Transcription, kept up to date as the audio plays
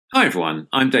Hi everyone,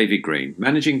 I'm David Green,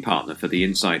 Managing Partner for the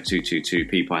Insight 222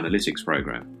 People Analytics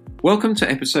Programme. Welcome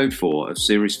to Episode 4 of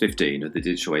Series 15 of the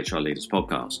Digital HR Leaders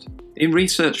Podcast. In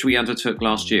research we undertook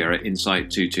last year at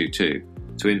Insight 222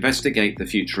 to investigate the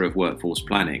future of workforce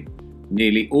planning,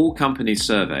 nearly all companies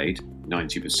surveyed,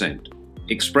 90%,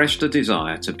 expressed a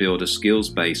desire to build a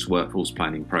skills-based workforce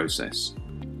planning process.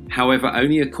 However,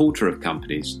 only a quarter of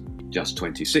companies, just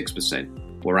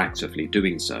 26%, were actively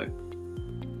doing so.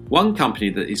 One company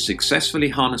that is successfully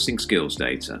harnessing skills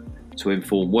data to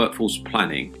inform workforce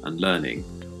planning and learning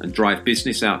and drive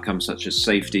business outcomes such as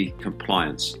safety,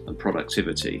 compliance and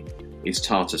productivity is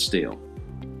Tata Steel.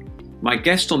 My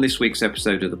guest on this week's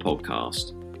episode of the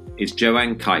podcast is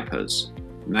Joanne Kuipers,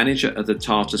 manager of the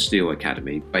Tata Steel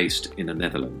Academy based in the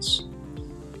Netherlands.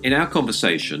 In our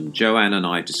conversation, Joanne and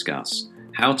I discuss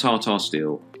how Tata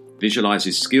Steel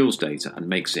visualizes skills data and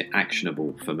makes it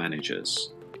actionable for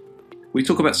managers. We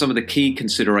talk about some of the key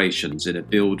considerations in a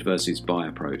build versus buy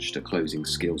approach to closing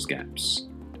skills gaps.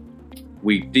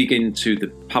 We dig into the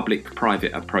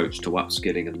public-private approach to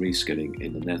upskilling and reskilling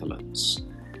in the Netherlands.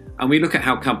 And we look at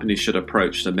how companies should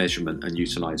approach the measurement and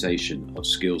utilisation of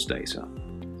skills data.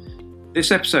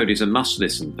 This episode is a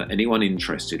must-listen for anyone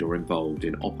interested or involved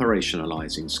in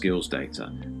operationalising skills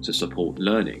data to support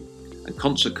learning and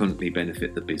consequently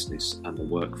benefit the business and the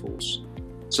workforce.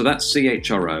 So that's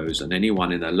CHROs and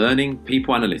anyone in a learning,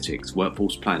 people analytics,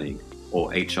 workforce planning,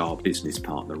 or HR business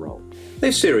partner role.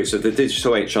 This series of the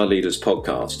Digital HR Leaders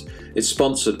podcast is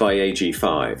sponsored by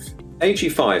AG5.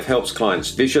 AG5 helps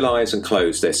clients visualize and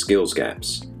close their skills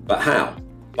gaps. But how?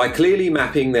 By clearly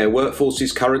mapping their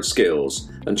workforce's current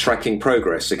skills and tracking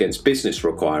progress against business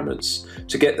requirements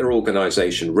to get their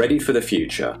organization ready for the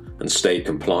future and stay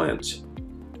compliant.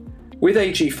 With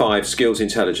AG5 skills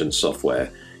intelligence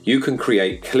software, you can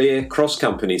create clear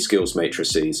cross-company skills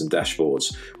matrices and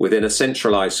dashboards within a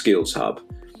centralized skills hub,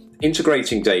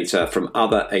 integrating data from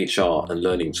other HR and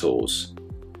learning tools.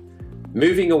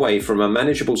 Moving away from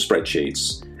unmanageable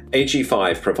spreadsheets,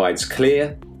 AG5 provides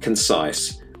clear,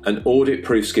 concise, and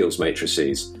audit-proof skills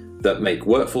matrices that make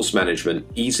workforce management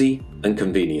easy and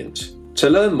convenient. To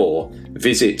learn more,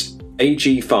 visit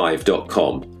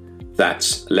ag5.com.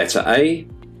 That's letter A,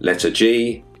 letter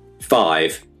G,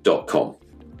 5.com.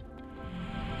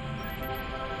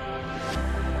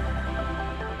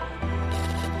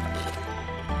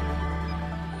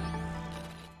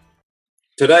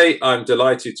 Today, I'm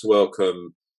delighted to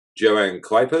welcome Joanne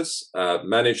Kuipers,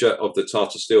 manager of the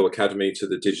Tata Steel Academy, to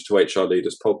the Digital HR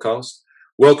Leaders podcast.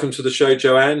 Welcome to the show,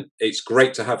 Joanne. It's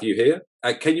great to have you here.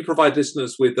 Can you provide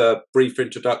listeners with a brief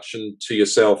introduction to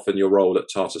yourself and your role at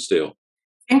Tata Steel?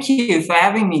 Thank you for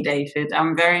having me, David.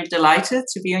 I'm very delighted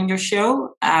to be on your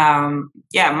show.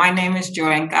 My name is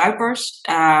Joanne Kuipers,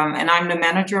 and I'm the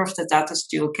manager of the Tata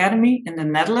Steel Academy in the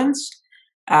Netherlands.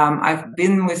 I've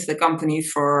been with the company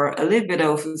for a little bit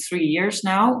over 3 years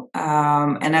now.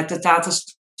 And at the Tata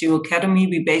Steel Academy,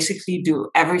 we basically do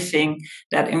everything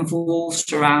that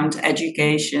involves around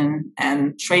education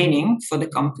and training for the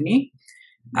company.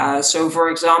 So, for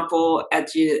example, at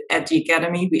the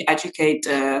Academy, we educate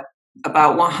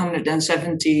about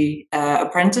 170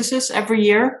 apprentices every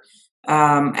year,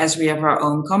 as we have our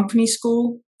own company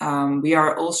school. We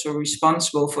are also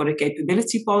responsible for the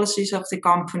capability policies of the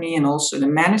company and also the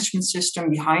management system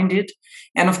behind it.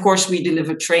 And of course, we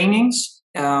deliver trainings,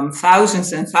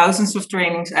 thousands and thousands of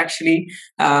trainings actually,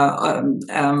 on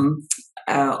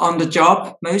the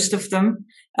job, most of them,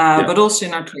 but also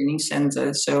in our training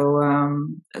center.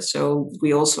 So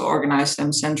we also organize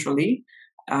them centrally,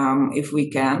 if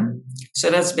we can. So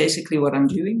that's basically what I'm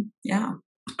doing. Yeah.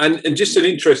 And just an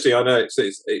interesting, I know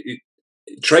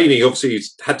training obviously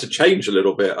had to change a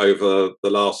little bit over the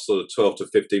last sort of 12 to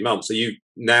 15 months. Are you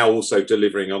now also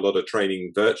delivering a lot of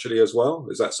training virtually as well?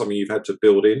 Is that something you've had to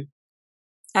build in?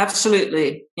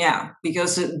 Absolutely, yeah.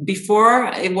 Because before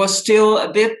it was still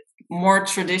a bit more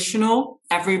traditional.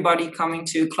 Everybody coming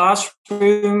to a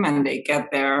classroom and they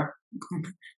get their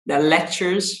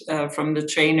lectures from the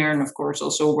trainer and of course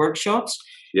also workshops.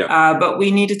 Yeah. But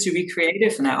we needed to be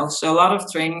creative now. So a lot of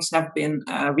trainings have been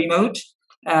remote.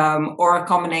 Or a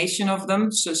combination of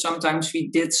them. So sometimes we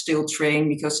did still train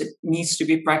because it needs to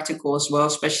be practical as well,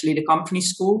 especially the company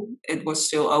school. It was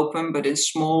still open, but in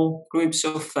small groups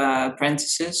of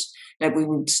apprentices that we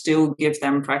would still give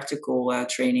them practical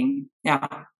training. Yeah.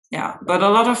 But a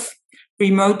lot of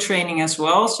remote training as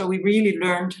well. So we really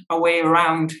learned our way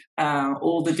around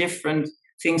all the different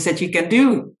things that you can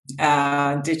do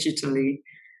digitally.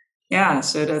 Yeah,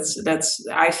 so that's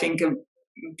I think a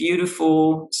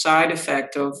beautiful side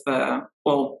effect of a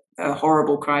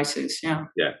horrible crisis. Yeah.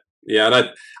 Yeah, and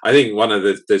I think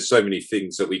there's so many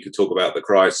things that we could talk about the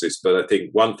crisis, but I think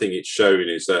one thing it's shown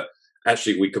is that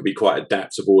actually we could be quite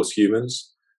adaptable as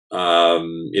humans.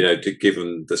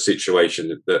 Given the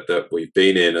situation that we've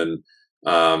been in, and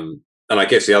I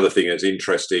guess the other thing that's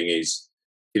interesting is,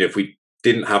 if we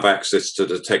didn't have access to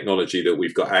the technology that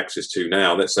we've got access to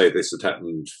now, let's say this had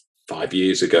happened 5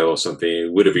 years ago or something,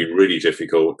 it would have been really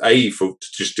difficult, to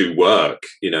just do work,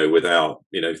 without,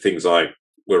 things like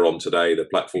we're on today, the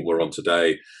platform we're on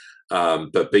today.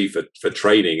 But B, for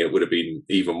training, it would have been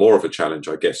even more of a challenge,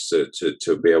 I guess,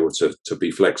 to be able to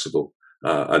be flexible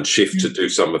and shift to do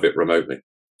some of it remotely.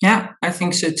 Yeah, I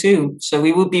think so too. So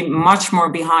we would be much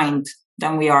more behind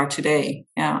than we are today.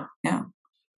 Yeah.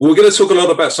 We're going to talk a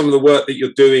lot about some of the work that you're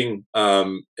doing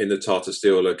in the Tata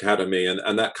Steel Academy,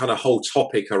 and that kind of whole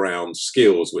topic around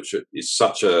skills, which is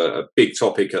such a big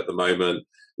topic at the moment.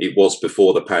 It was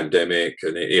before the pandemic,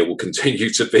 and it will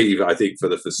continue to be, I think, for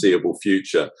the foreseeable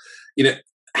future.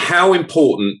 How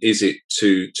important is it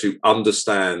to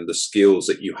understand the skills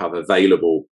that you have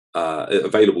available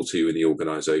to you in the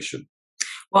organization?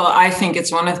 Well, I think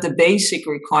it's one of the basic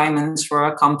requirements for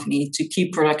a company to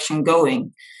keep production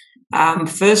going.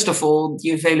 First of all,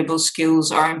 the available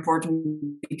skills are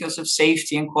important because of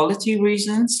safety and quality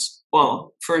reasons.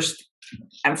 Well, first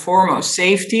and foremost,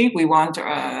 safety. We want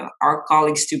our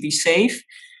colleagues to be safe.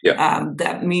 Yeah.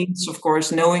 That means, of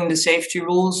course, knowing the safety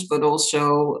rules, but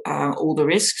also all the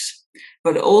risks,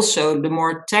 but also the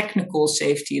more technical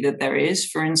safety that there is.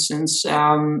 For instance,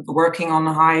 working on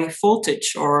high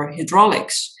voltage or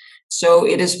hydraulics. So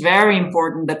it is very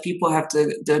important that people have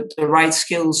the right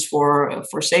skills for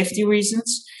safety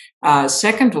reasons.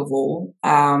 Second of all,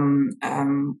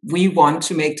 we want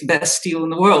to make the best steel in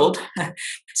the world.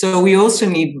 So we also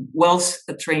need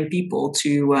well-trained people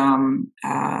to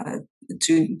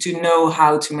know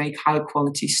how to make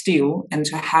high-quality steel and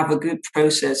to have a good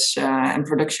process and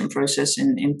production process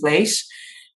in place.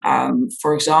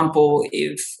 For example,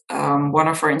 if one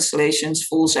of our installations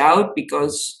falls out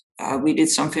because we did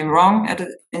something wrong at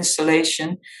the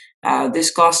installation,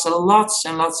 this costs lots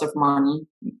and lots of money.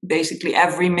 Basically,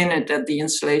 every minute that the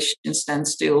installation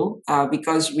stands still,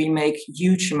 because we make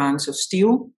huge amounts of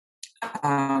steel.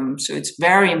 So it's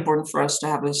very important for us to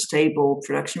have a stable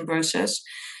production process.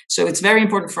 So it's very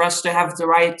important for us to have the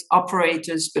right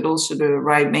operators, but also the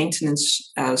right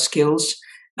maintenance skills.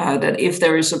 That if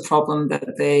there is a problem,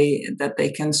 that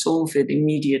they can solve it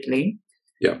immediately.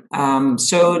 Yeah.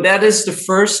 So that is the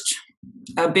first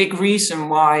big reason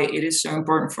why it is so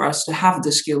important for us to have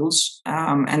the skills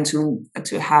and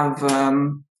to have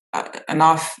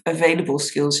enough available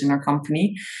skills in our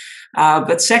company.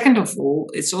 But second of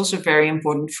all, it's also very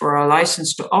important for our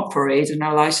license to operate and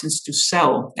our license to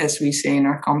sell, as we say in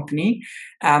our company.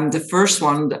 The first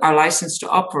one, our license to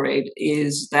operate,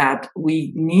 is that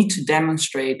we need to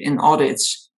demonstrate in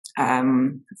audits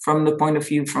from the point of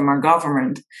view from our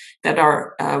government that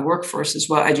our workforce is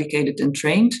well educated and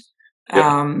trained,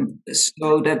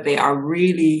 so that they are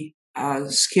really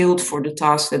skilled for the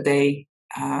task that they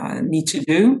need to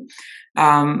do.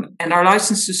 And our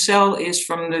license to sell is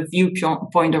from the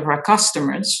viewpoint of our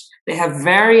customers. They have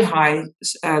very high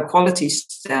quality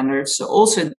standards, so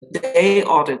also they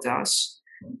audit us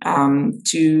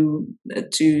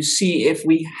to see if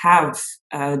we have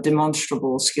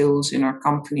demonstrable skills in our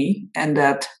company and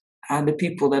that the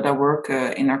people that work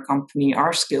in our company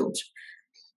are skilled.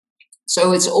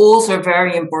 So it's also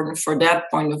very important for that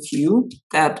point of view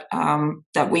that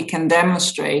we can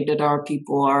demonstrate that our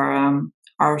people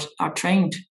are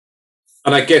trained.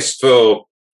 And I guess for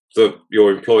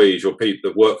your employees,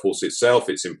 the workforce itself,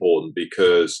 it's important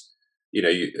because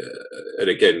and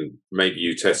again, maybe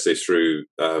you test this through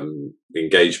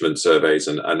engagement surveys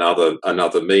and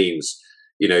other means.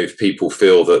 If people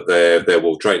feel that they're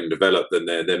well trained and developed, then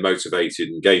they're motivated,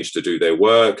 engaged to do their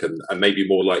work, and maybe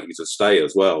more likely to stay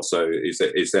as well. So,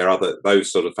 is there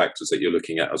those sort of factors that you're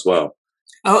looking at as well?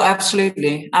 Oh,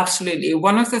 absolutely. Absolutely.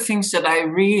 One of the things that I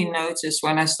really noticed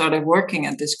when I started working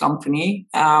at this company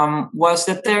was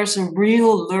that there's a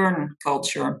real learn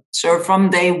culture. So from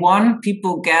day one,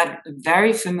 people get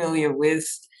very familiar with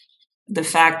the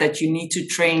fact that you need to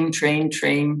train,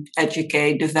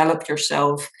 educate, develop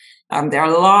yourself. There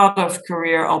are a lot of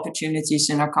career opportunities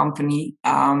in our company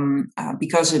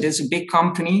because it is a big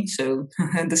company, so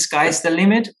the sky's the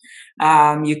limit.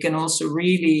 You can also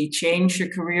really change your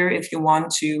career if you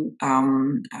want to,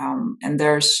 and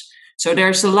there's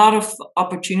a lot of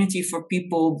opportunity for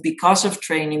people because of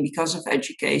training, because of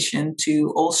education,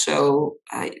 to also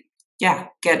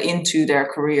get into their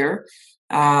career.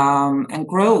 And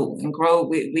grow.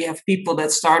 We have people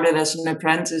that started as an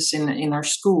apprentice in our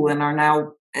school and are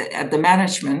now at the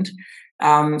management.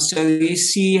 So you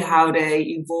see how they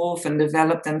evolve and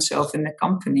develop themselves in the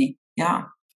company. Yeah.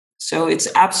 So it's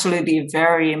absolutely a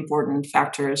very important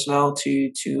factor as well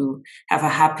to have a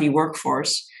happy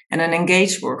workforce and an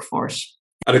engaged workforce.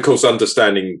 And of course,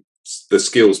 understanding the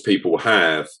skills people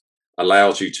have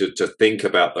allows you to think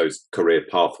about those career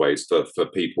pathways for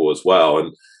people as well.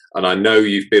 And I know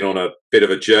you've been on a bit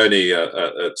of a journey at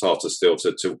Tata Steel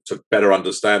to better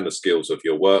understand the skills of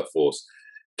your workforce.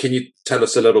 Can you tell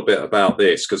us a little bit about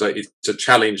this? Because it's a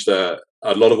challenge that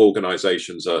a lot of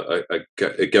organizations are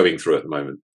going through at the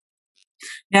moment.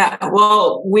 Yeah,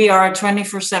 well, we are a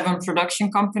 24/7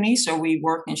 production company, so we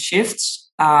work in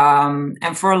shifts.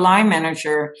 And for a line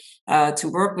manager to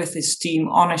work with his team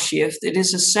on a shift, it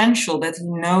is essential that he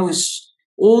knows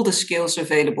all the skills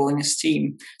available in his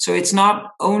team. So it's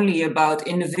not only about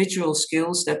individual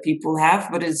skills that people have,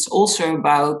 but it's also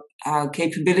about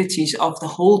capabilities of the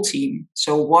whole team.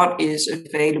 So what is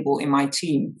available in my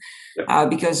team?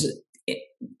 Because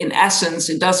in essence,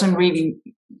 it doesn't really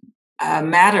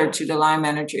matter to the line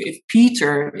manager if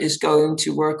Peter is going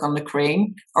to work on the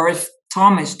crane or if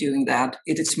Tom is doing that.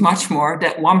 It is much more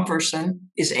that one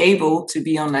person is able to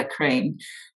be on that crane.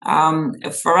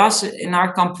 For us in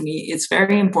our company, it's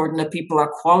very important that people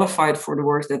are qualified for the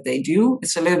work that they do.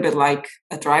 It's a little bit like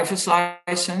a driver's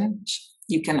license.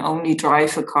 You can only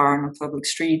drive a car on a public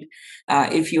street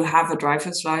if you have a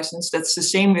driver's license. That's the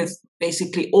same with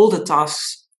basically all the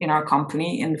tasks in our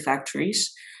company, in the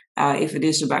factories. If it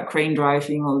is about crane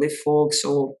driving or lift forks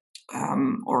or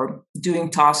doing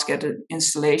tasks at an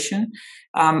installation.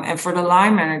 And for the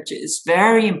line manager, it's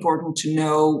very important to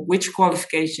know which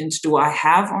qualifications do I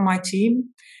have on my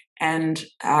team, and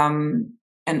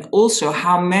also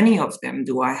how many of them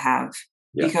do I have,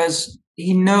 because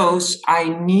he knows I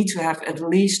need to have at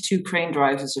least 2 crane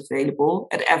drivers available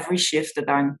at every shift that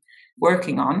I'm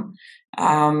working on.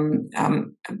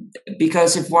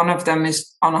 Because if one of them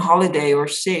is on a holiday or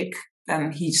sick,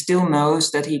 then he still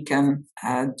knows that he can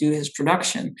do his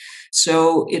production.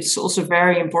 So it's also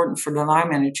very important for the line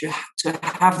manager to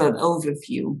have that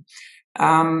overview.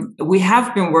 We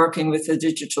have been working with the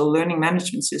digital learning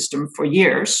management system for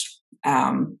years,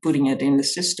 putting it in the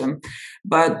system.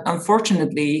 But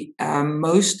unfortunately,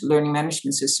 most learning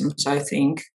management systems, I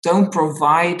think, don't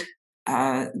provide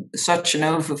such an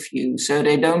overview. So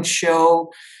they don't show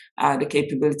the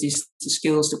capabilities, the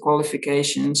skills, the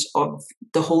qualifications of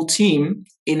the whole team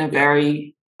in a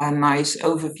very nice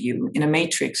overview, in a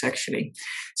matrix, actually.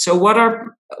 So what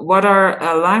our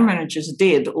line managers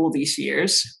did all these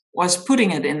years was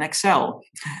putting it in Excel.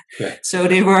 Okay. So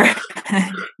they were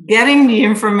getting the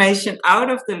information out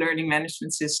of the learning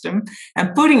management system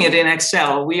and putting it in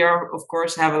Excel. We are, of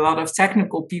course, have a lot of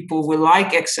technical people who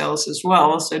like Excels as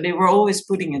well. So they were always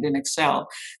putting it in Excel.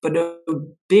 But the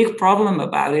big problem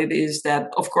about it is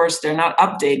that, of course, they're not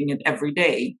updating it every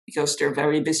day because they're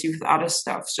very busy with other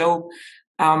stuff. So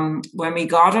when we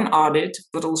got an audit,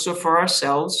 but also for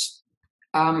ourselves,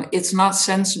 it's not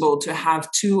sensible to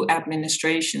have 2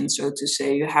 administrations, so to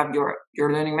say. You have your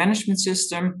learning management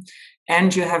system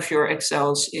and you have your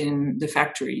Excels in the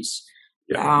factories.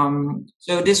 Yeah.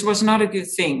 So this was not a good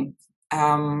thing.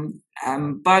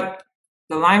 But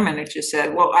the line manager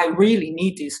said, well, I really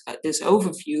need this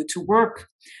overview to work.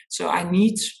 So I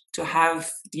need to have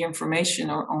the information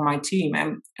on my team.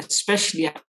 And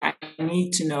especially I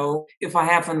need to know if I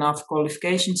have enough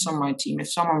qualifications on my team.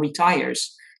 If someone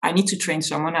retires, I need to train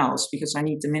someone else because I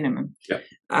need the minimum. Yeah.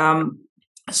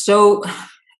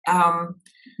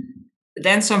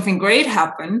 Then something great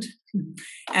happened,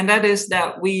 and that is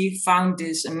that we found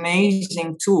this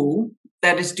amazing tool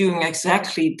that is doing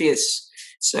exactly this.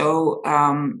 So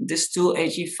this tool,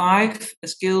 AG5,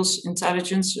 Skills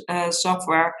Intelligence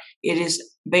Software, it is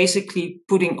basically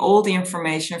putting all the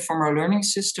information from our learning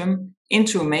system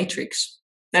into a matrix.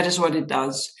 That is what it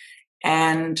does.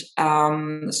 And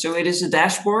so it is a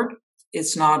dashboard.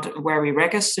 It's not where we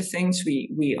register things.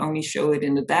 We only show it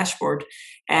in the dashboard.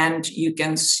 And you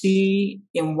can see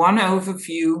in one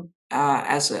overview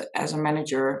as a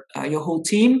manager, your whole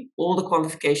team, all the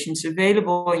qualifications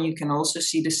available. And you can also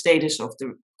see the status of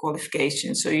the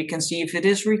qualification. So you can see if it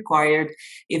is required,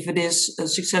 if it is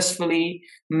successfully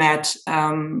met,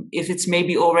 if it's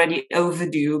maybe already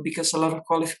overdue because a lot of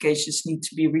qualifications need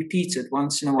to be repeated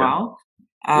once in a while.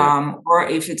 Or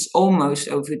if it's almost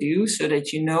overdue, so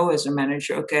that you know as a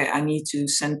manager, okay, I need to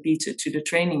send Peter to the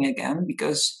training again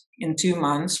because in 2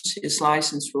 months his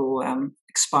license will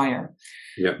expire.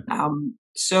 Yeah.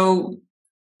 So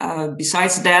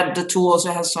besides that, the tool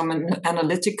also has some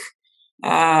analytic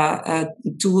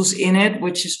tools in it,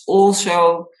 which is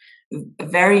also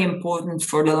very important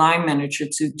for the line manager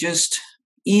to just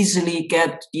easily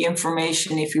get the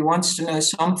information. If he wants to know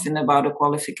something about a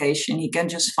qualification, he can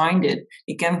just find it.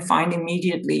 He can find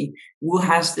immediately who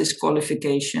has this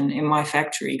qualification in my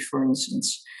factory, for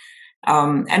instance.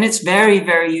 And it's very,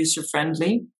 very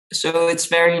user-friendly. So it's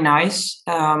very nice.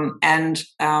 And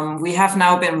we have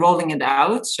now been rolling it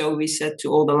out. So we said to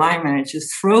all the line managers,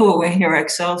 throw away your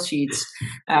Excel sheets.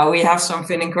 We have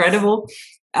something incredible.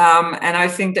 And I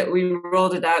think that we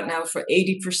rolled it out now for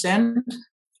 80%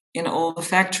 in all the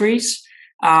factories.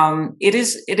 It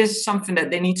is something that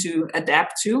they need to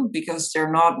adapt to, because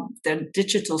their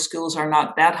digital skills are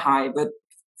not that high, but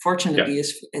fortunately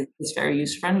it's very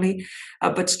user-friendly.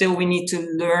 But still, we need to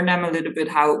learn them a little bit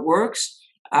how it works.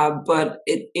 But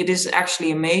it is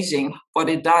actually amazing what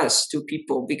it does to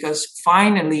people, because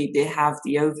finally they have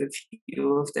the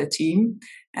overview of their team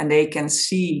and they can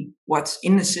see what's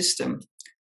in the system.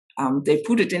 They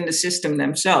put it in the system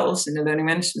themselves, in the learning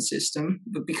management system,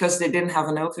 but because they didn't have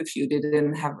an overview, they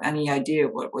didn't have any idea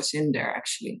what was in there,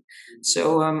 actually.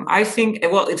 So I think,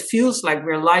 it feels like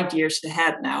we're light years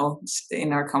ahead now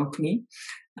in our company,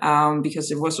 because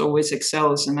it was always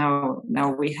Excel, and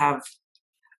now we have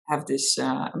this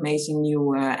amazing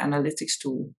new analytics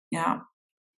tool. Yeah.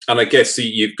 And I guess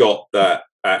you've got that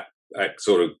at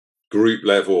sort of group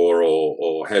level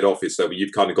or head office level,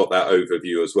 you've kind of got that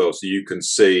overview as well, so you can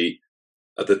see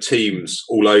the teams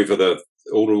all over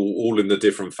all in the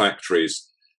different factories,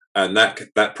 and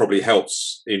that probably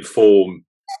helps inform,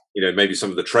 maybe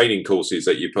some of the training courses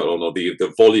that you put on, or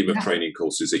the volume of training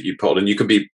courses that you put on, and you can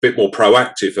be a bit more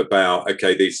proactive about,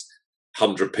 okay, these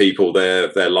 100 people,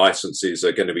 their licenses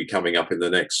are going to be coming up in the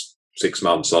next 6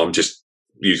 months. I'm just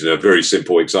using a very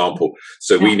simple example.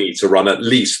 So we need to run at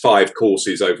least 5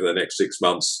 courses over the next 6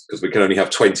 months, because we can only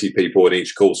have 20 people in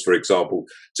each course, for example,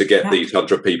 to get these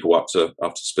 100 people up to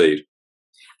speed.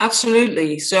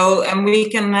 Absolutely. So, and we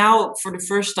can now, for the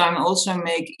first time, also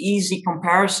make easy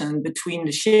comparison between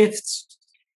the shifts,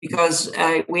 because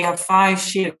we have 5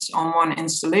 shifts on one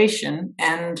installation,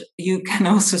 and you can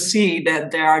also see that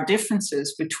there are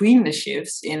differences between the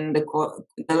shifts in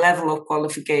the level of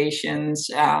qualifications,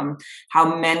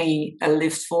 how many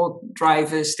lift fork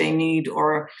drivers they need,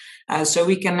 or so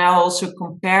we can now also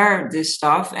compare this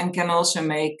stuff and can also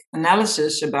make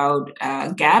analysis about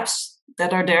gaps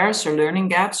that are there, so learning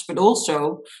gaps, but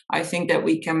also I think that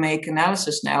we can make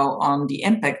analysis now on the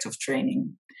impact of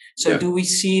training. So do we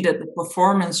see that the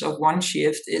performance of one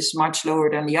shift is much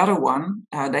lower than the other one?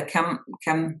 There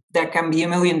can be a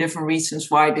million different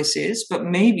reasons why this is, but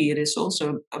maybe it is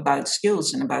also about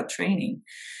skills and about training.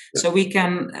 So we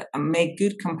can make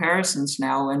good comparisons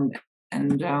now,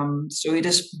 and so it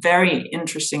is very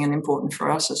interesting and important for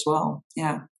us as well.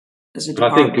 Yeah, as a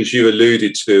department. I think, as you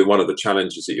alluded to, one of the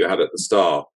challenges that you had at the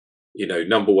start,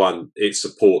 number one, it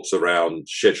supports around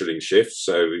scheduling shifts.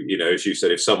 So, as you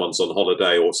said, if someone's on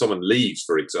holiday or someone leaves,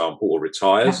 for example, or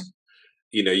retires,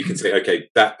 you can say, okay,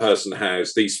 that person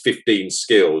has these 15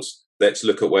 skills. Let's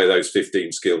look at where those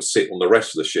 15 skills sit on the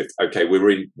rest of the shift. Okay,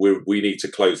 we need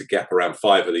to close a gap around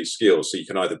 5 of these skills. So you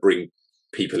can either bring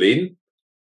people in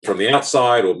from the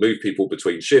outside or move people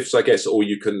between shifts, I guess, or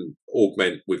you can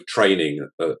augment with training,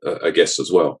 I guess,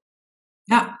 as well.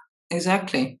 Yeah,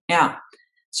 exactly. Yeah.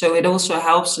 So it also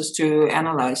helps us to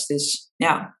analyze this,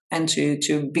 and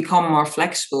to become more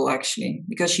flexible, actually,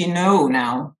 because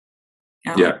now.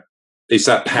 Yeah. It's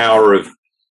that power of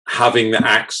having the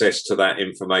access to that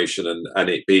information and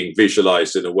it being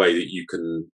visualized in a way that you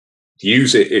can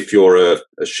use it if you're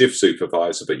a shift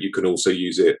supervisor, but you can also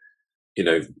use it,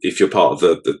 if you're part of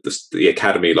the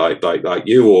academy like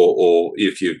you, or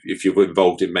if you're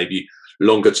involved in maybe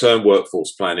longer term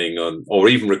workforce planning or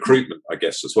even recruitment, I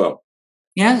guess, as well.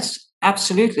 Yes,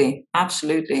 absolutely.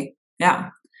 Yeah.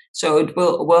 So it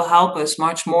will help us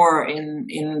much more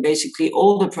in basically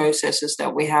all the processes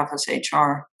that we have as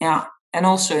HR. Yeah. And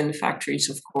also in the factories,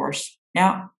 of course.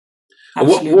 Yeah.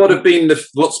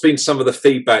 What's been some of the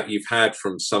feedback you've had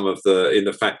from in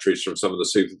the factories from some of the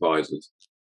supervisors?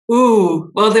 Ooh,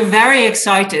 well, they're very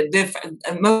excited.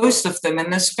 Most of them,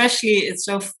 and especially it's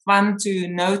so fun to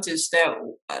notice that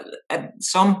at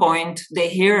some point they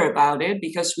hear about it,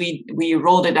 because we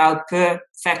rolled it out per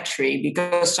factory,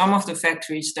 because some of the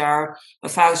factories there are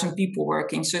 1,000 people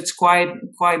working, so it's quite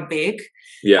big.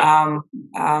 Yeah.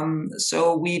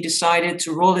 So we decided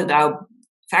to roll it out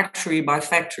factory by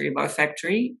factory by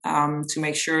factory, to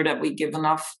make sure that we give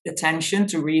enough attention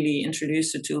to really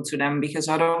introduce the tool to them, because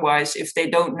otherwise, if they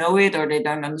don't know it or they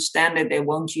don't understand it, they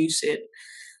won't use it.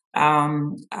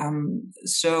 But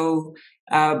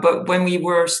when we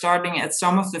were starting at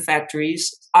some of the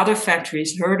factories, other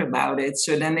factories heard about it.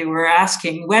 So then they were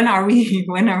asking, when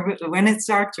it's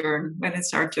our turn, when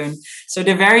it's our turn. So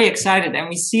they're very excited, and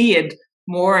we see it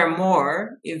more and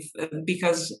more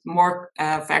because more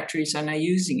factories are now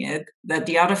using it, that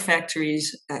the other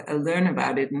factories learn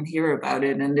about it and hear about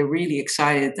it, and they're really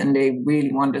excited, and they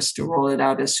really want us to roll it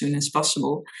out as soon as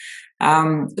possible.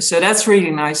 So that's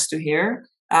really nice to hear.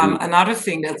 Another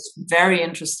thing that's very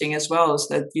interesting as well is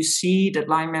that you see that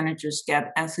line managers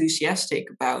get enthusiastic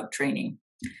about training.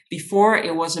 Before,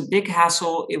 it was a big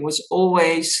hassle. It was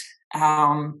always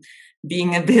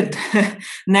being a bit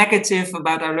negative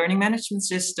about our learning management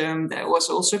system, that it was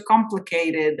also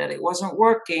complicated, that it wasn't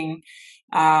working.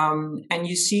 And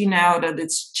you see now that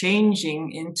it's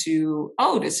changing into,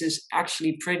 oh, this is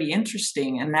actually pretty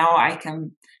interesting. And now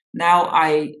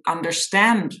I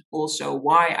understand also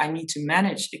why I need to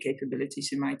manage the capabilities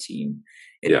in my team.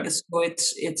 So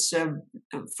it's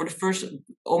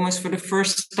almost for the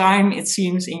first time, it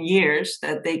seems, in years,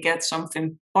 that they get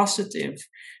something positive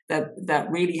that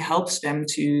really helps them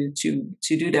to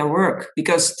do their work,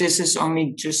 because this is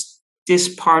only just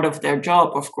this part of their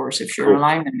job, of course, if you're a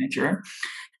line manager.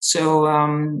 So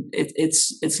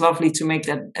it's lovely to make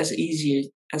that as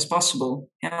easy as possible.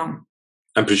 Yeah.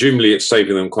 And presumably it's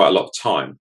saving them quite a lot of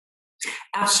time.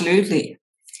 Absolutely.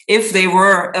 If they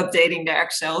were updating their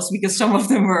Excels, because some of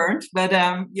them weren't. But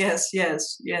yes.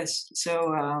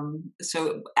 So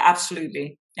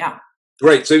absolutely. Yeah.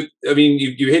 Great. So, I mean,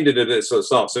 you hinted at it at the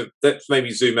start. So let's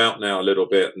maybe zoom out now a little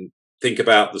bit and think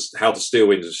about how the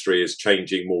steel industry is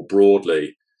changing more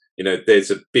broadly. You know,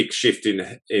 there's a big shift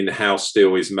in how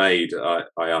steel is made,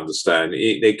 I understand.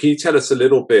 Can you tell us a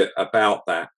little bit about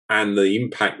that and the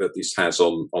impact that this has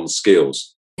on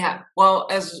skills? Yeah, well,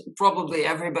 as probably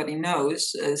everybody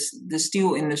knows, the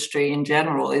steel industry in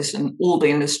general is an old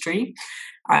industry.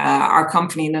 Our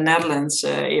company in the Netherlands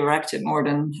erected more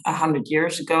than 100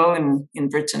 years ago, and in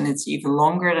Britain it's even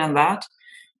longer than that.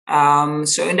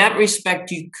 So in that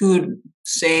respect, you could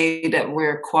say that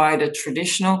we're quite a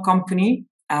traditional company.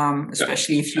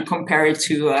 Especially if you compare it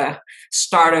to a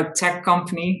startup tech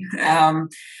company.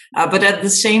 But at the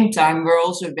same time, we're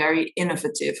also very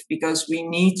innovative, because we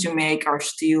need to make our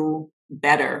steel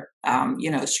better,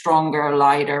 stronger,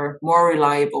 lighter, more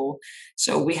reliable.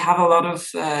 So we have a lot of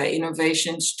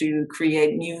innovations to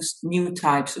create new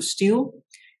types of steel.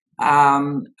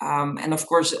 And of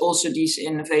course, also these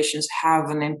innovations have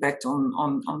an impact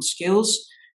on skills.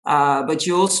 But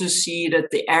you also see that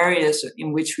the areas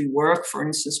in which we work, for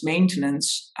instance,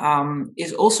 maintenance,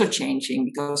 is also changing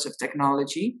because of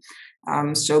technology.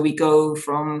 So we go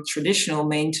from traditional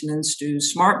maintenance to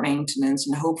smart maintenance,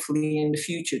 and hopefully in the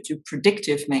future to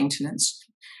predictive maintenance.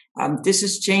 This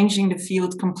is changing the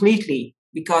field completely,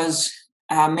 because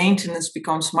maintenance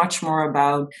becomes much more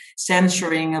about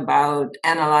censoring, about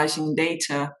analyzing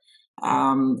data.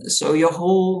 So your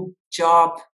whole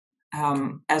job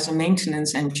as a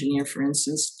maintenance engineer, for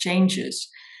instance, changes.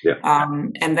 Yeah.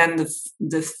 And then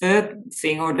the third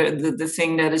thing, or the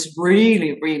thing that is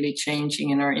really, really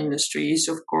changing in our industry is,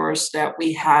 of course, that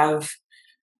we have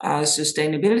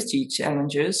sustainability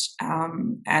challenges.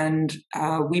 And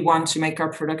we want to make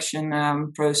our production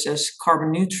process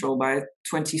carbon neutral by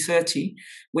 2030,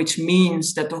 which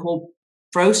means that the whole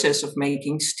process of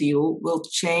making steel will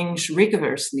change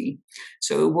rigorously.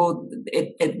 So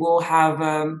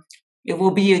it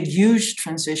will be a huge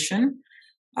transition,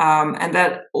 and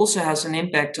that also has an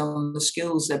impact on the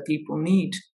skills that people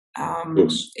need.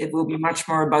 It will be much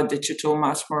more about digital,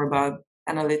 much more about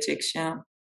analytics. Yeah,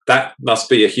 that must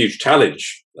be a huge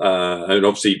challenge, and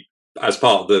obviously, as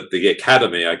part of the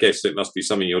academy, I guess it must be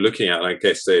something you're looking at. I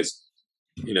guess there's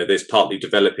partly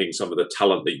developing some of the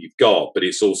talent that you've got, but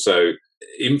it's also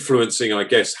influencing, I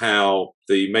guess, how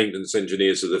the maintenance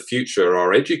engineers of the future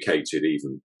are educated,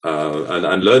 even.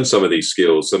 And learn some of these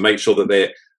skills, and make sure that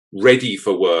they're ready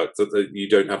for work, that you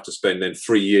don't have to spend then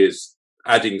 3 years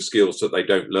adding skills that they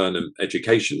don't learn in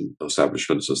education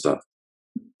establishments and stuff.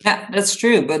 Yeah, that's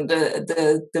true. But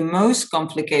the most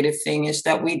complicated thing is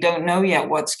that we don't know yet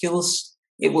what skills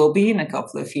it will be in a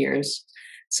couple of years.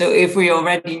 So if we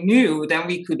already knew, then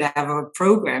we could have a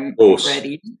program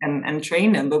ready and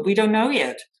train them, but we don't know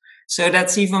yet. So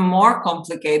that's even more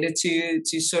complicated to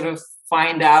sort of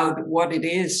find out what it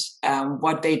is,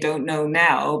 what they don't know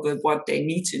now, but what they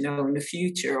need to know in the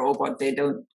future, or what they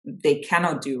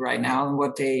cannot do right now, and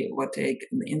what they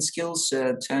in skills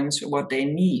terms, what they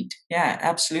need. Yeah,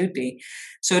 absolutely.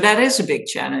 So that is a big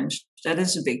challenge. That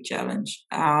is a big challenge.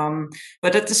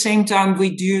 But at the same time,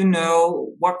 we do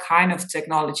know what kind of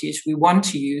technologies we want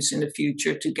to use in the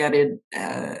future to get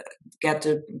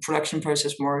the production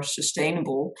process more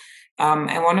sustainable.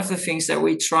 And one of the things that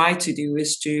we try to do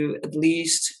is to at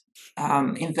least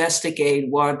investigate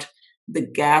what the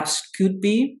gaps could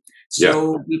be.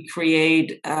 So we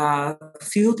create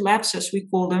field labs, as we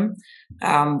call them.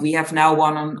 We have now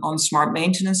one on smart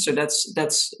maintenance, so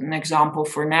that's an example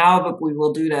for now. But we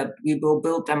will do that. We will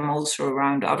build them also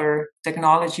around other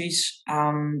technologies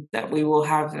that we will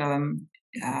have on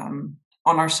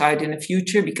our site in the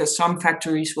future, because some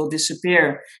factories will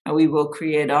disappear, and we will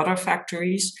create other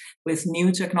factories with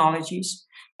new technologies.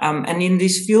 And in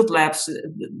these field labs,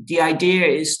 the idea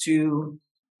is to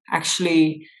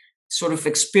actually sort of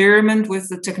experiment with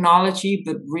the technology,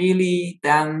 but really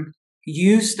then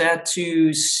use that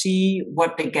to see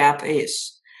what the gap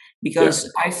is.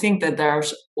 Because I think that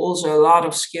there's also a lot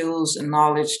of skills and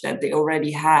knowledge that they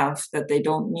already have that they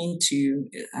don't need to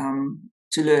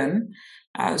learn.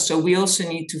 So we also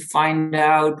need to find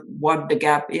out what the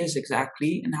gap is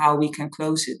exactly and how we can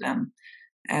close it then.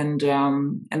 And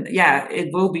it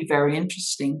will be very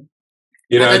interesting.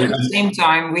 But at the same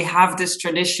time, we have this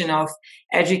tradition of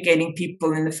educating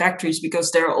people in the factories,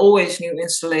 because there are always new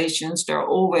installations, there are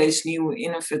always new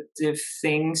innovative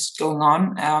things going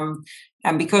on.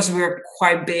 And because we're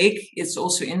quite big, it's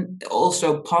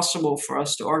also possible for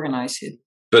us to organize it.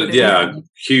 But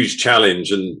huge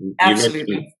challenge. And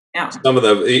absolutely. Some of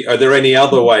are there any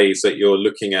other ways that you're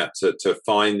looking at to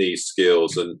find these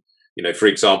skills? And, for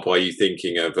example, are you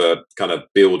thinking of a kind of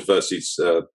build versus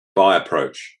buy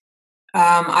approach?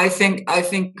 I think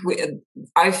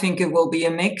it will be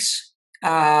a mix.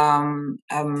 One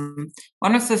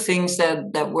of the things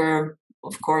that we're,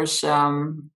 of course,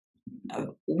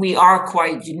 we are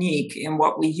quite unique in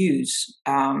what we use.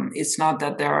 It's not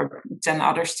that there are 10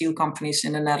 other steel companies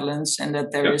in the Netherlands and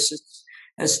that there is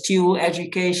a steel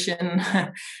education.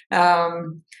 A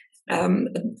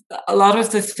lot of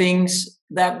the things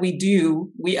that we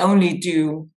only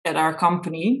do at our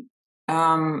company.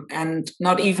 And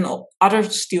not even other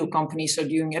steel companies are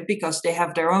doing it, because they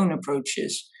have their own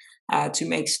approaches to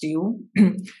make steel.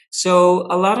 So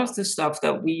a lot of the stuff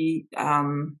that we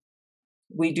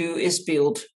do is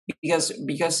built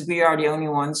because we are the only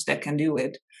ones that can do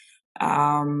it.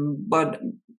 But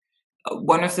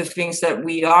one of the things that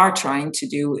we are trying to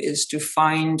do is to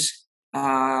find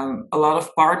a lot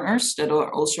of partners that are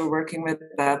also working with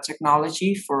that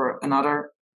technology for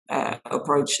another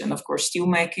approach, and of course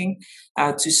steelmaking,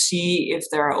 to see if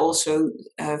there are also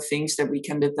things that we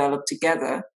can develop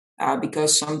together,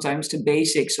 because sometimes the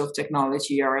basics of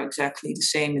technology are exactly the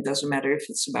same. It doesn't matter if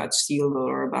it's about steel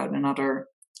or about another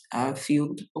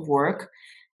field of work,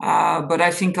 but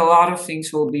I think a lot of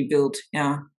things will be built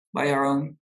by our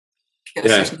own,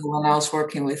 because there's no one else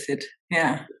working with it.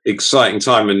 Exciting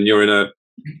time, and you're in a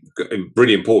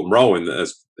really important role in the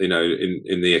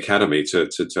academy to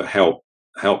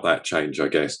help that change, I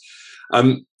guess.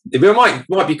 It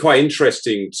might be quite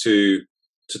interesting to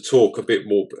talk a bit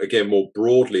more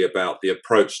broadly about the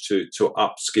approach to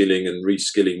upskilling and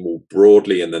reskilling more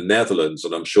broadly in the Netherlands,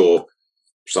 and I'm sure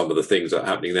some of the things that are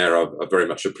happening there are very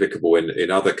much applicable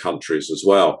in other countries as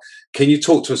well. Can you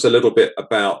talk to us a little bit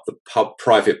about the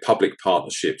private-public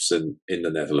partnerships in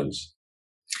the Netherlands?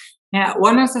 Yeah,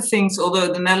 one of the things, although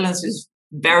the Netherlands is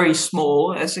very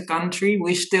small as a country,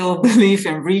 we still believe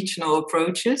in regional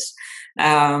approaches,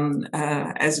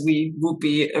 as we would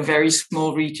be a very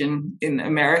small region in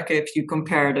America if you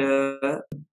compare the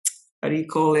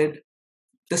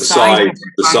size of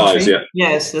a country.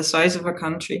 Yes, the size of a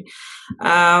country.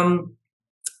 But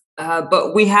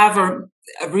we have a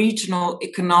regional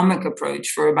economic approach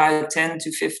for about 10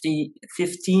 to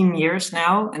 15 years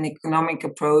now, an economic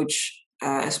approach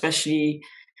especially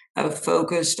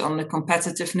focused on the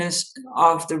competitiveness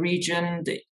of the region,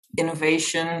 the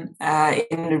innovation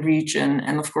in the region,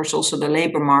 and of course also the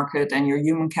labor market and your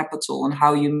human capital, and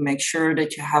how you make sure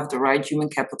that you have the right human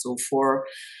capital for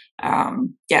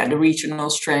the regional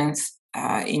strength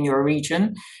in your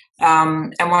region.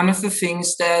 And one of the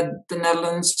things that the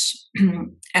Netherlands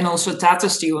and also Tata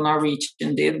Steel in our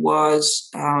region did was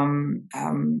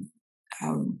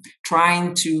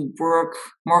trying to work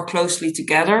more closely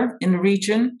together in the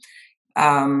region.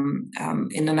 In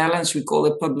the Netherlands, we call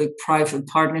it public-private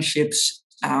partnerships,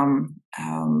 and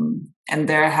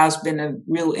there has been a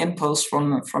real impulse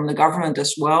from the government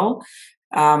as well.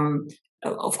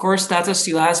 Of course, Tata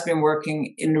Steel has been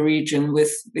working in the region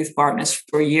with partners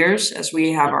for years, as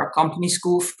we have our company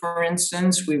school, for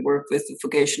instance. We work with the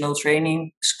vocational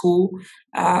training school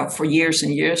for years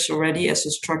and years already as a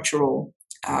structural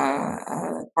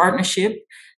partnership.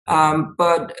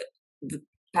 But the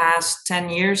past 10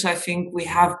 years, I think we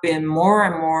have been more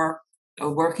and more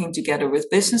working together with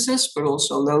businesses, but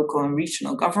also local and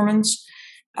regional governments,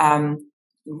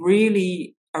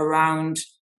 really around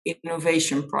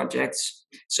innovation projects.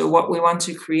 So what we want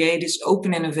to create is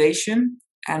open innovation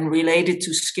and related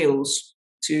to skills.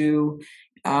 And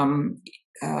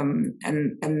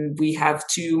we have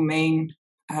two main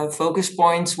focus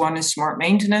points. One is smart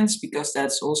maintenance, because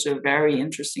that's also a very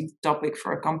interesting topic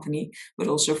for our company, but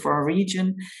also for our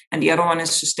region. And the other one is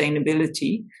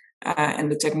sustainability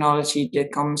and the technology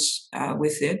that comes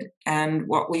with it. And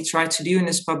what we try to do in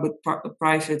this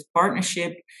public-private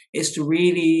partnership is to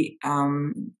really,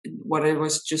 what I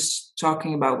was just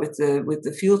talking about with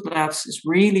the field labs, is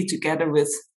really together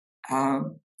with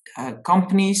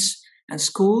companies and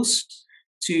schools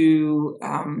to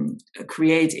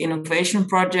create innovation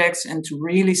projects and to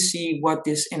really see what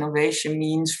this innovation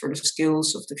means for the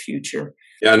skills of the future.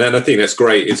 Yeah, and then I think that's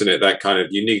great, isn't it? That kind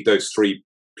of, you need those three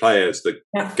players, the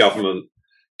government,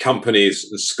 companies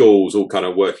and schools all kind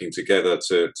of working together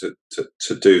to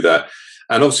do that.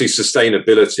 And obviously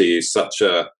sustainability is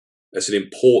it's an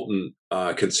important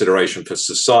consideration for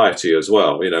society as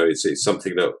well. It's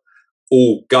something that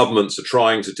all governments are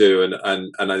trying to do, and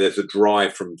there's a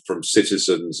drive from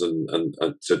citizens and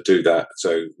to do that.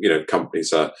 So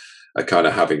companies are kind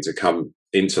of having to come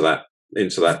into that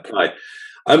play.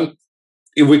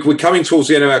 We're coming towards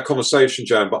the end of our conversation,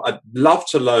 Joan, but I'd love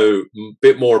to know a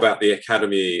bit more about the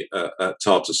Academy at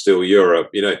Tata Steel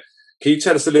Europe. Can you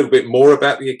tell us a little bit more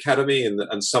about the Academy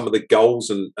and some of the goals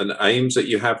and aims that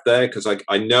you have there? Because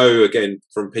I know, again,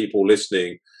 from people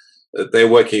listening, they're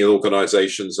working in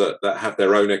organisations that have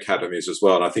their own academies as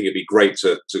well. And I think it'd be great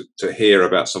to hear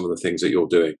about some of the things that you're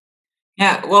doing.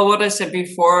 Yeah, well, what I said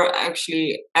before,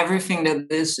 actually, everything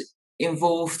that is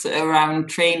involved around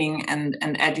training and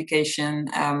education,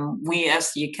 we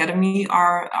as the Academy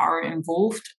are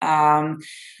involved.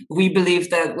 We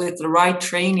believe that with the right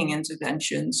training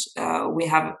interventions, we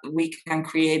can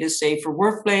create a safer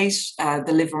workplace,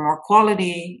 deliver more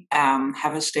quality,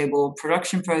 have a stable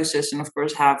production process, and of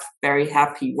course have very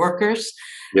happy workers.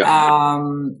 Yeah.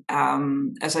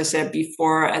 As I said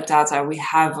before, at Tata we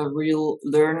have a real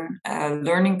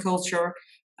learning culture.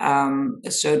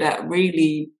 So that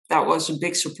was a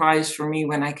big surprise for me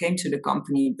when I came to the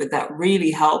company, but that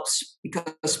really helps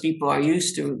because people are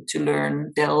used to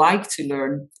learn. They like to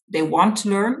learn. They want to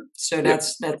learn. So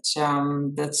that's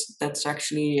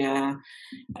actually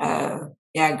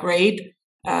great.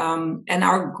 And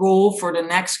our goal for the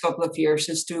next couple of years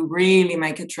is to really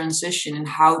make a transition in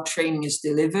how training is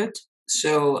delivered.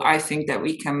 So I think that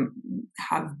we can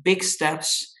have big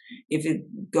steps if it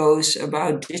goes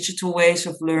about digital ways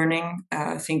of learning.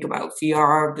 Think about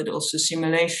VR, but also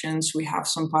simulations. We have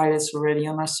some pilots already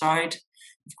on our side.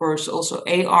 Of course, also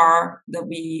AR that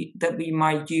we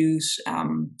might use.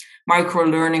 Micro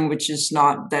learning, which is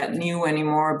not that new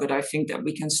anymore, but I think that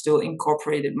we can still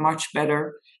incorporate it much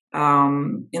better.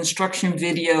 Instruction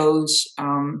videos,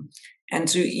 and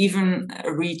to even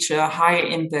reach a higher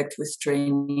impact with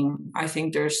training. I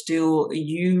think there's still a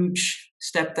huge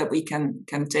step that we can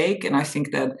take, and I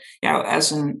think that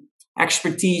as an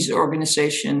expertise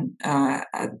organization at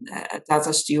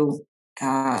Tata Steel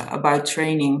about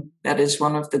training, that is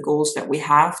one of the goals that we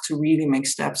have, to really make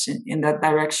steps in that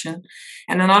direction.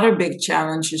 And another big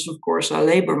challenge is, of course, our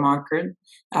labor market.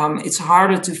 It's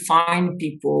harder to find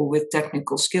people with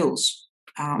technical skills.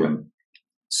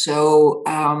 So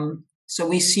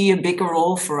we see a bigger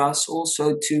role for us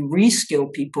also to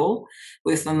reskill people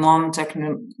with a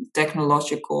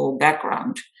non-technological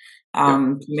background,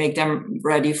 to make them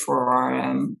ready for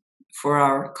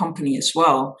our company as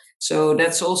well. So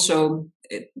that's also,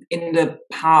 in the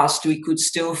past, we could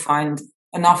still find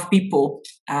enough people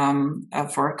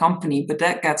for a company, but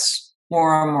that gets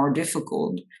more and more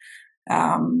difficult.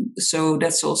 So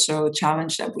that's also a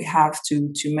challenge that we have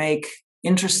to make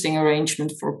interesting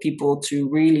arrangement for people to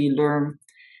really learn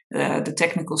the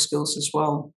technical skills as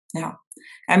well. Yeah.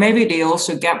 And maybe they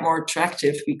also get more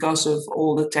attractive because of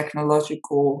all the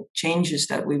technological changes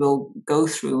that we will go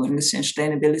through and the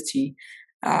sustainability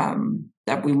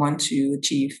that we want to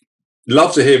achieve.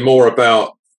 Love to hear more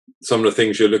about some of the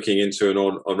things you're looking into and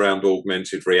around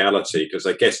augmented reality, because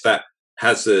I guess that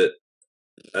has an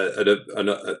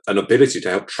ability to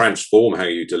help transform how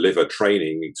you deliver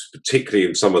training, particularly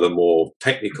in some of the more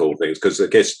technical things, because I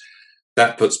guess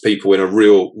that puts people in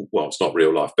it's not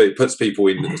real life, but it puts people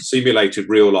in a simulated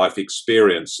real life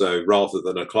experience, so rather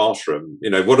than a classroom.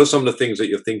 What are some of the things that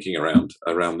you're thinking around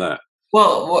that?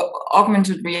 Well,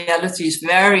 augmented reality is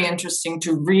very interesting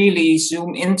to really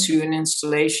zoom into an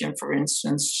installation, for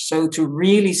instance, so to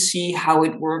really see how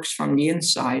it works from the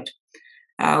inside.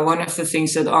 One of the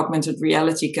things that augmented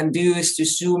reality can do is to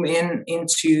zoom in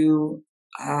into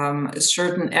a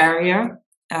certain area.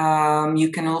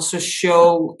 You can also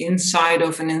show inside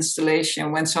of an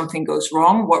installation when something goes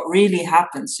wrong, what really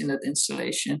happens in that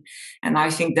installation. And I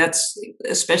think that's,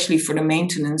 especially for the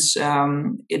maintenance,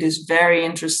 it is very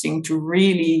interesting to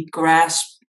really grasp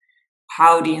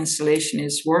how the installation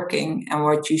is working and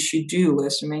what you should do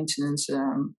as a maintenance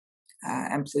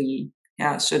employee.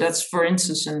 Yeah, so that's, for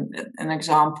instance, an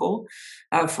example.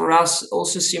 For us,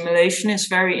 also simulation is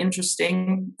very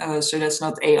interesting. So that's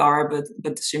not AR, but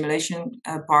the simulation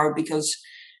part, because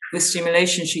with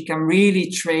simulations you can really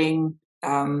train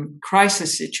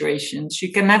crisis situations.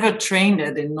 You can never train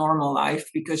that in normal life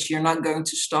because you're not going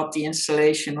to stop the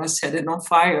installation or set it on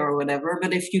fire or whatever.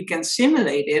 But if you can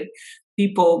simulate it,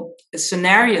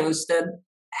 scenarios that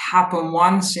happen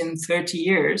once in 30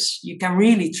 years, you can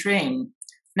really train.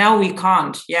 Now we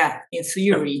can't. Yeah, in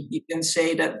theory, you can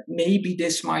say that maybe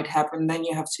this might happen, then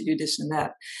you have to do this and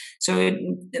that. So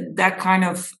that kind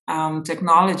of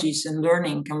technologies and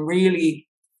learning can really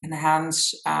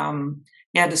enhance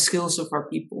the skills of our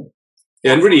people.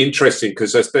 Yeah, and really interesting,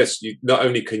 because as best you not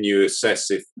only can you assess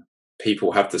if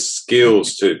people have the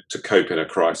skills to cope in a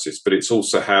crisis, but it's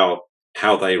also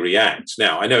how they react.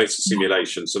 Now, I know it's a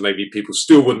simulation, so maybe people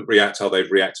still wouldn't react how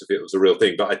they'd react if it was a real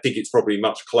thing, but I think it's probably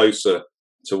much closer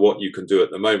to what you can do at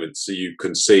the moment. So you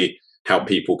can see how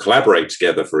people collaborate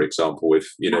together, for example, if,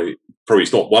 probably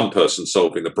it's not one person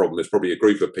solving the problem, it's probably a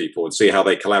group of people, and see how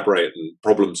they collaborate and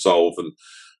problem solve. And,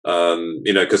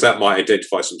 because that might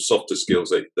identify some softer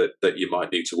skills that you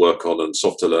might need to work on, and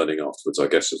softer learning afterwards, I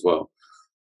guess, as well.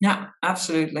 Yeah,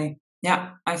 absolutely.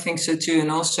 Yeah, I think so too. And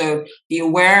also the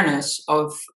awareness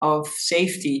of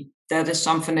safety, that is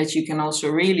something that you can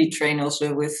also really train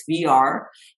also with VR,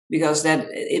 because that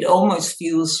it almost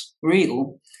feels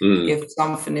real if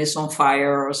something is on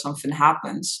fire or something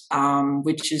happens,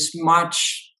 which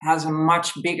has a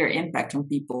much bigger impact on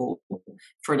people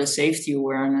for the safety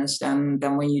awareness than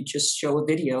when you just show a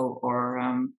video or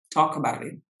talk about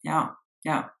it.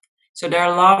 Yeah. So there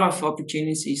are a lot of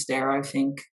opportunities there, I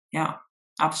think. Yeah,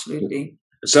 absolutely.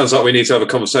 It sounds like we need to have a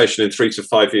conversation in 3 to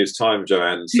 5 years' time,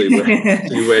 Joanne, see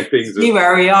where things see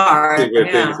where we are, see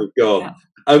where things have gone. Yeah.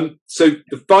 So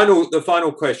the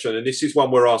final question, and this is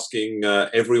one we're asking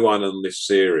everyone on this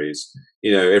series,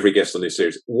 every guest on this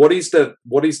series: what is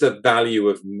the value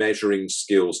of measuring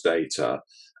skills data,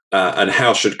 and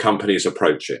how should companies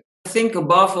approach it? I think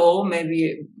above all,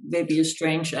 maybe a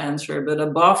strange answer, but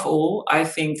above all, I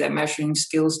think that measuring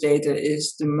skills data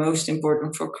is the most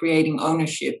important for creating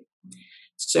ownership.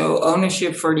 So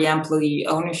ownership for the employee,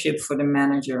 ownership for the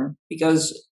manager,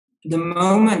 because the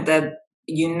moment that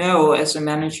as a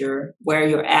manager where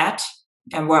you're at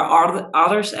and where are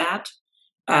others at,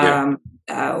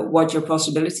 what your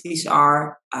possibilities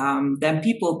are, then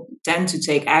people tend to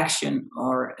take action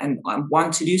and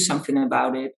want to do something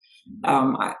about it.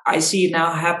 I see it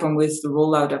now happen with the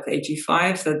rollout of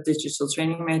AG5, that digital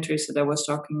training matrix that I was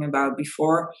talking about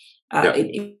before.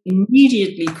 It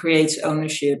immediately creates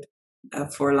ownership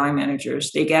for line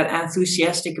managers. They get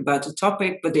enthusiastic about the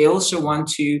topic, but they also want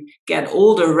to get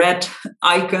all the red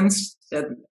icons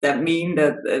that means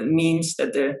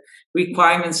that the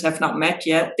requirements have not met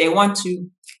yet. They want to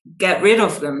get rid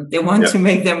of them. They want to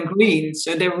make them green.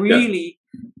 So they really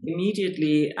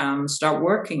immediately start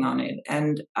working on it.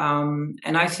 And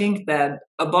I think that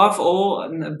above all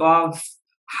and above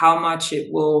how much it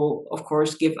will, of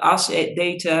course, give us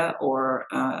data or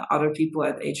other people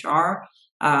at HR,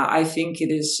 I think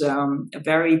it is a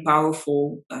very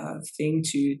powerful thing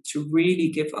to really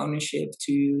give ownership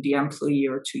to the employee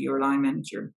or to your line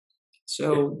manager.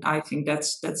 So I think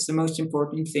that's the most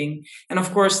important thing. And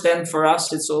of course, then for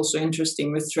us, it's also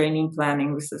interesting with training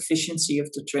planning, with efficiency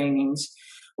of the trainings,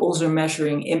 also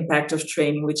measuring impact of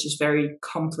training, which is very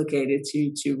complicated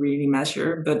to really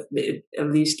measure, but it at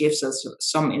least gives us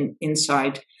some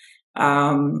insight.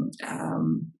 And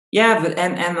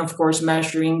of course,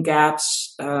 measuring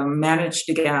gaps, manage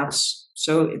the gaps.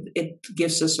 So it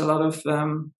gives us a lot of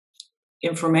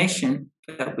information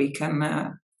that we can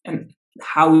and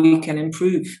how we can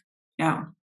improve. Yeah.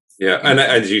 And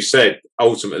as you said,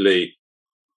 ultimately,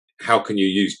 how can you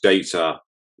use data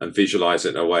and visualize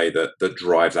it in a way that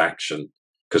drives action?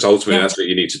 Because ultimately, that's what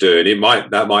you need to do, and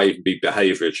that might even be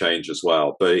behavior change as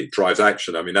well. But it drives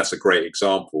action. I mean, that's a great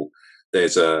example.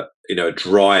 There's a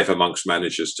drive amongst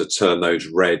managers to turn those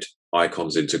red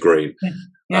icons into green.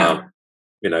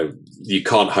 you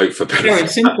can't hope for better. Very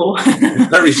simple.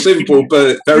 Very simple,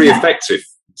 but very effective.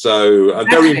 So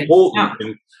very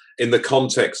important in the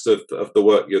context of the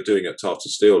work you're doing at Tata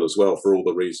Steel as well, for all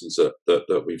the reasons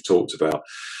that we've talked about.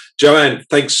 Joanne,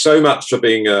 thanks so much for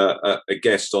being a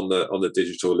guest on the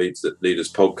Digital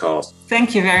Leaders podcast.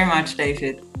 Thank you very much,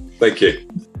 David. Thank you.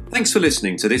 Thanks for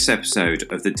listening to this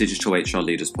episode of the Digital HR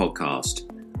Leaders podcast.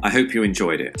 I hope you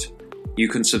enjoyed it. You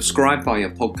can subscribe via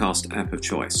your podcast app of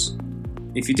choice.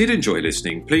 If you did enjoy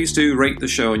listening, please do rate the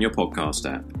show on your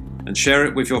podcast app and share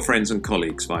it with your friends and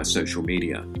colleagues via social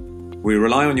media. We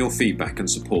rely on your feedback and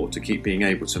support to keep being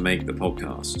able to make the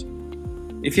podcast.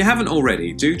 If you haven't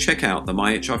already, do check out the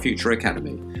My HR Future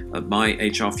Academy at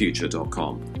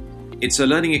myhrfuture.com. It's a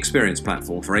learning experience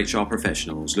platform for HR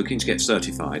professionals looking to get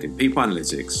certified in people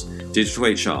analytics, digital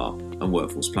HR, and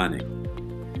workforce planning.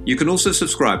 You can also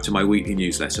subscribe to my weekly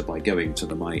newsletter by going to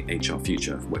the My HR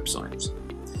Future website.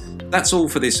 That's all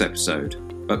for this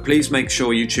episode, but please make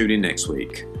sure you tune in next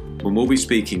week when we'll be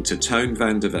speaking to Toon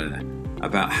van der Veer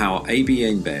about how AB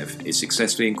InBev is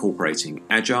successfully incorporating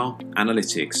agile,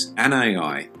 analytics and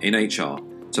AI in HR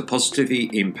to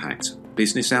positively impact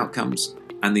business outcomes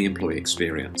and the employee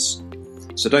experience.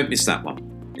 So don't miss that one.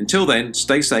 Until then,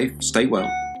 stay safe, stay well,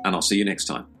 and I'll see you next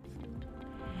time.